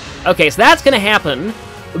 Okay, so that's going to happen,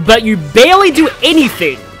 but you barely do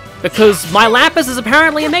anything, because my Lapis is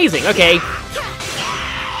apparently amazing. Okay.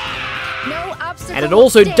 No obstacle. And it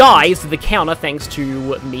also dies to the counter thanks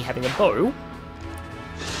to me having a bow.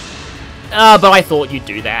 But I thought you'd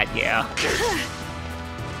do that, yeah.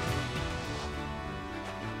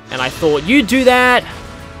 And I thought you'd do that.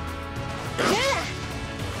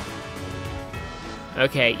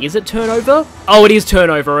 Okay, is it turnover? Oh, it is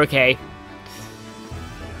turnover, okay.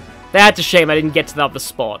 That's a shame I didn't get to the other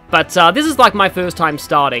spot. But this is like my first time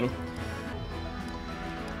starting.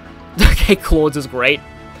 Okay, Claude's is great.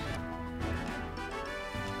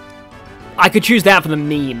 I could choose that for the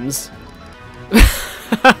memes.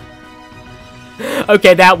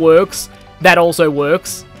 Okay, that works. That also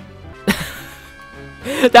works.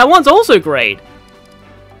 That one's also great.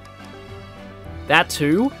 That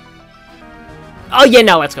too. Oh yeah,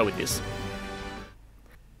 no, let's go with this.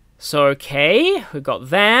 So, okay, we've got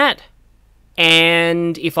that.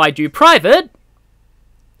 And if I do private,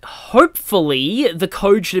 hopefully the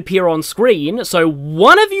code should appear on screen, so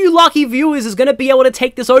one of you lucky viewers is going to be able to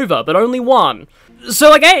take this over, but only one. So,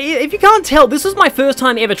 like, if you can't tell, this is my first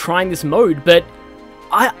time ever trying this mode, but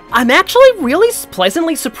I'm actually really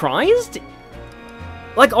pleasantly surprised.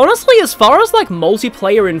 Like, honestly, as far as, like,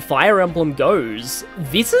 multiplayer in Fire Emblem goes,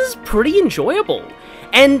 this is pretty enjoyable.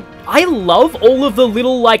 And I love all of the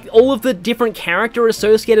little, like, all of the different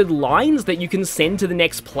character-associated lines that you can send to the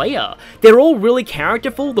next player. They're all really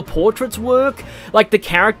characterful, the portraits work, like, the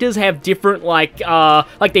characters have different, like,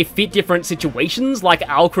 they fit different situations, like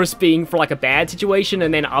Alcris being for, like, a bad situation,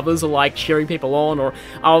 and then others are, like, cheering people on, or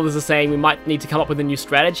others are saying we might need to come up with a new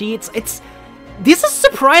strategy. This is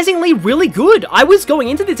surprisingly really good. I was going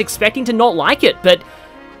into this expecting to not like it, but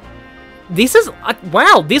this is,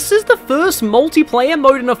 wow, this is the first multiplayer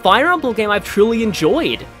mode in a Fire Emblem game I've truly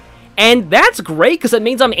enjoyed. And that's great, because it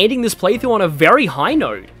means I'm ending this playthrough on a very high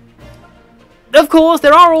note. Of course,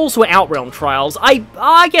 there are also Outrealm trials.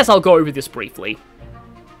 I guess I'll go over this briefly.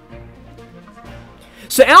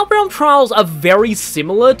 So Outrealm trials are very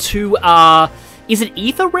similar to, is it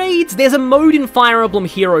Ether Raids? There's a mode in Fire Emblem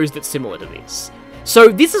Heroes that's similar to this. So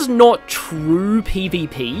this is not true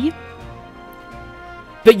PvP,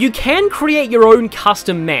 but you can create your own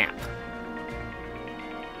custom map.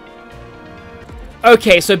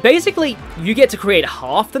 Okay, so basically, you get to create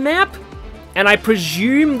half the map, and I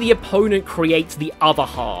presume the opponent creates the other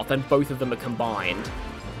half, and both of them are combined.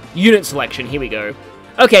 Unit selection, here we go.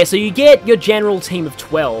 Okay, so you get your general team of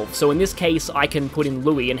 12, so in this case, I can put in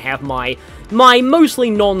Louis and have my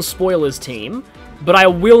mostly non-spoilers team, but I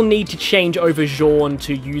will need to change over Jean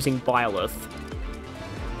to using Byleth.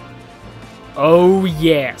 Oh,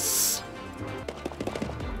 yes.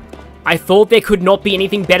 I thought there could not be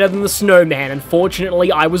anything better than the snowman, and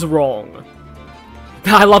fortunately, I was wrong.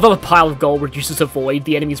 I love how the pile of gold reduces a void.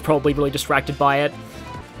 The enemy's probably really distracted by it.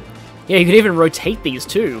 Yeah, you can even rotate these,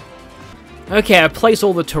 too. Okay, I place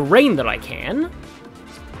all the terrain that I can.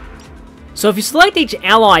 So if you select each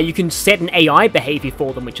ally, you can set an AI behavior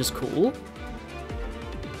for them, which is cool.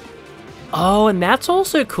 Oh, and that's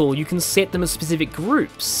also cool. You can set them as specific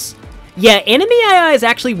groups. Yeah, enemy AIs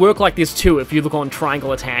actually work like this too, if you look on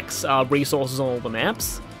triangle attacks, resources on all the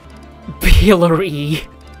maps. Pillory.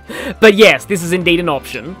 But yes, this is indeed an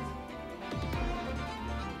option.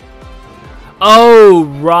 Oh,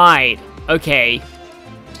 right. Okay.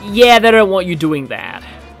 Yeah, they don't want you doing that.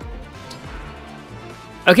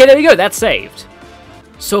 Okay, there we go, that's saved.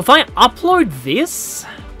 So if I upload this...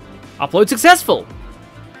 Upload successful!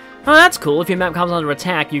 Oh, that's cool. If your map comes under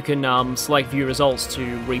attack, you can select view results to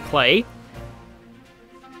replay.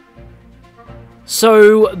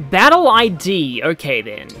 So, battle ID. Okay,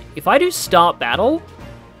 then. If I do start battle...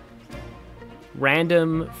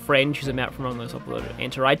 Random friend, choose a map from one of those uploaded.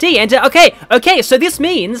 Enter ID. Enter. Okay, so this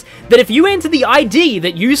means that if you enter the ID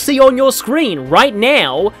that you see on your screen right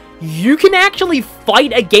now, you can actually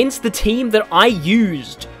fight against the team that I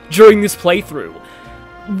used during this playthrough.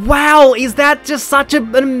 Wow, is that just such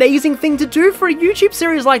an amazing thing to do for a YouTube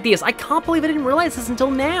series like this? I can't believe I didn't realize this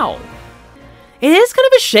until now. It is kind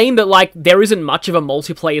of a shame that, like, there isn't much of a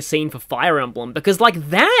multiplayer scene for Fire Emblem, because, like,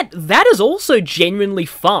 that is also genuinely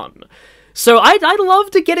fun. So I'd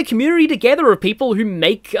love to get a community together of people who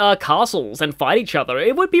make castles and fight each other.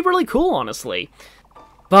 It would be really cool, honestly.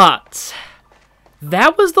 But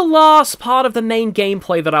that was the last part of the main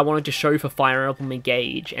gameplay that I wanted to show for Fire Emblem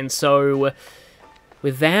Engage, and so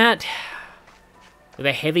with that, with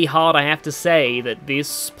a heavy heart, I have to say that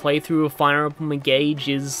this playthrough of Fire Emblem Engage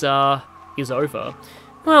is over.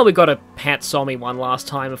 Well, we got a Pat Somi one last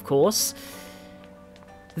time, of course.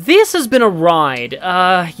 This has been a ride.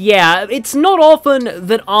 Yeah, it's not often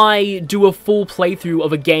that I do a full playthrough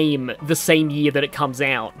of a game the same year that it comes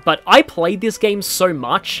out, but I played this game so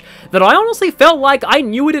much that I honestly felt like I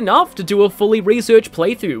knew it enough to do a fully researched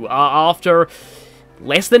playthrough after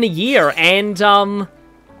less than a year, and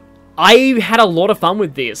I had a lot of fun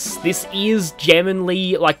with this. This is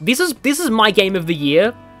genuinely, like, this is my game of the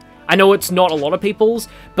year. I know it's not a lot of people's,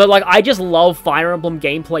 but, like, I just love Fire Emblem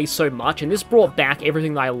gameplay so much, and this brought back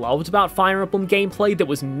everything that I loved about Fire Emblem gameplay that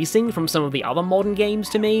was missing from some of the other modern games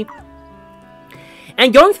to me.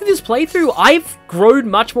 And going through this playthrough, I've grown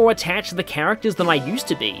much more attached to the characters than I used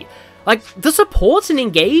to be. Like, the supports in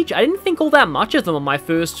Engage, I didn't think all that much of them on my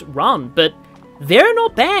first run, but they're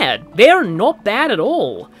not bad. They're not bad at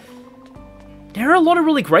all. There are a lot of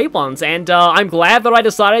really great ones, and I'm glad that I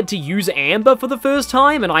decided to use Amber for the first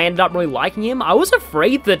time, and I ended up really liking him. I was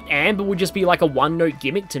afraid that Amber would just be like a one-note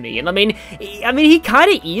gimmick to me, and I mean, he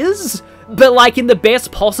kind of is, but like in the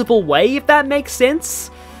best possible way, if that makes sense.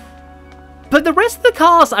 But the rest of the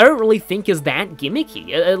cast, I don't really think is that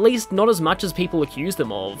gimmicky, at least not as much as people accuse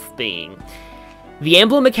them of being. The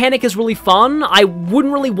Emblem mechanic is really fun. I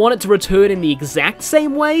wouldn't really want it to return in the exact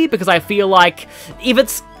same way, because I feel like if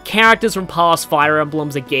it's characters from past Fire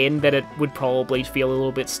Emblems again, that it would probably feel a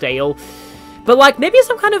little bit stale. But like, maybe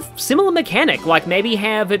some kind of similar mechanic, like maybe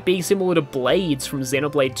have it be similar to Blades from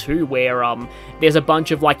Xenoblade 2, where there's a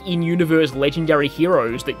bunch of like in-universe legendary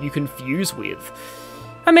heroes that you can fuse with.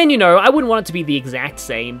 I mean, you know, I wouldn't want it to be the exact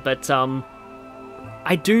same, but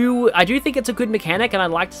I do think it's a good mechanic, and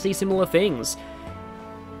I'd like to see similar things.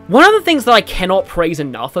 One of the things that I cannot praise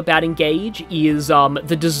enough about Engage is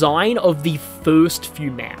the design of the first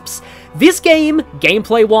few maps. This game,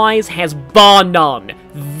 gameplay-wise, has bar none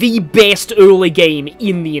the best early game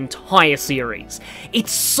in the entire series.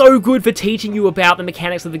 It's so good for teaching you about the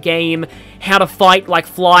mechanics of the game, how to fight like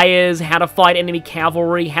flyers, how to fight enemy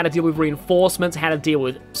cavalry, how to deal with reinforcements, how to deal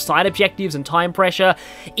with side objectives and time pressure,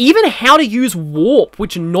 even how to use warp,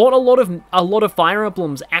 which not a lot of Fire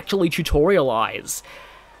Emblems actually tutorialize.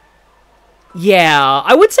 Yeah,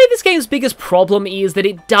 I would say this game's biggest problem is that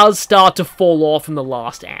it does start to fall off in the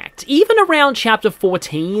last act. Even around Chapter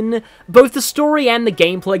 14, both the story and the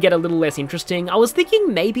gameplay get a little less interesting. I was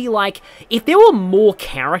thinking maybe, like, if there were more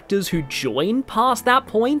characters who join past that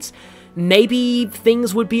point, maybe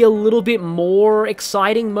things would be a little bit more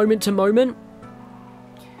exciting moment to moment.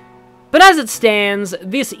 But as it stands,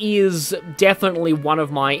 this is definitely one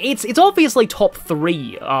of my... It's obviously top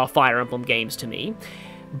 3 Fire Emblem games to me.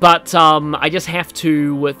 But, I just have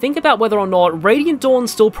to think about whether or not Radiant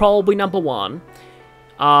Dawn's still probably number 1.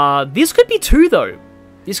 This could be 2, though.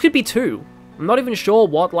 This could be 2. I'm not even sure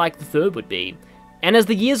what, like, the 3rd would be. And as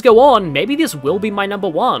the years go on, maybe this will be my number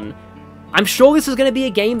 1. I'm sure this is going to be a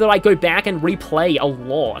game that I go back and replay a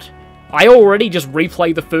lot. I already just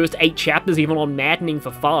replay the first 8 chapters even on Maddening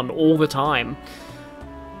for fun all the time.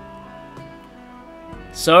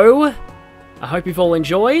 So... I hope you've all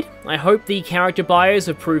enjoyed. I hope the character bios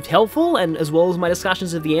have proved helpful, and as well as my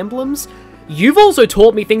discussions of the emblems. You've also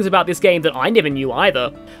taught me things about this game that I never knew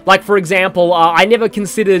either. Like, for example, I never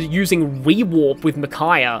considered using rewarp with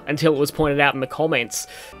Micaiah until it was pointed out in the comments.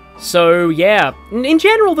 So, yeah. In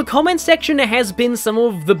general, the comments section has been some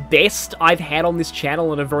of the best I've had on this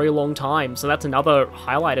channel in a very long time, so that's another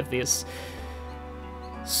highlight of this.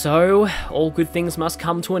 So, all good things must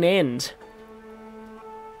come to an end.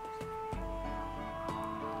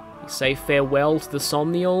 Say farewell to the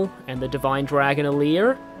Somnial and the Divine Dragon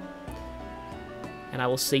Alir, and I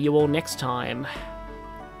will see you all next time.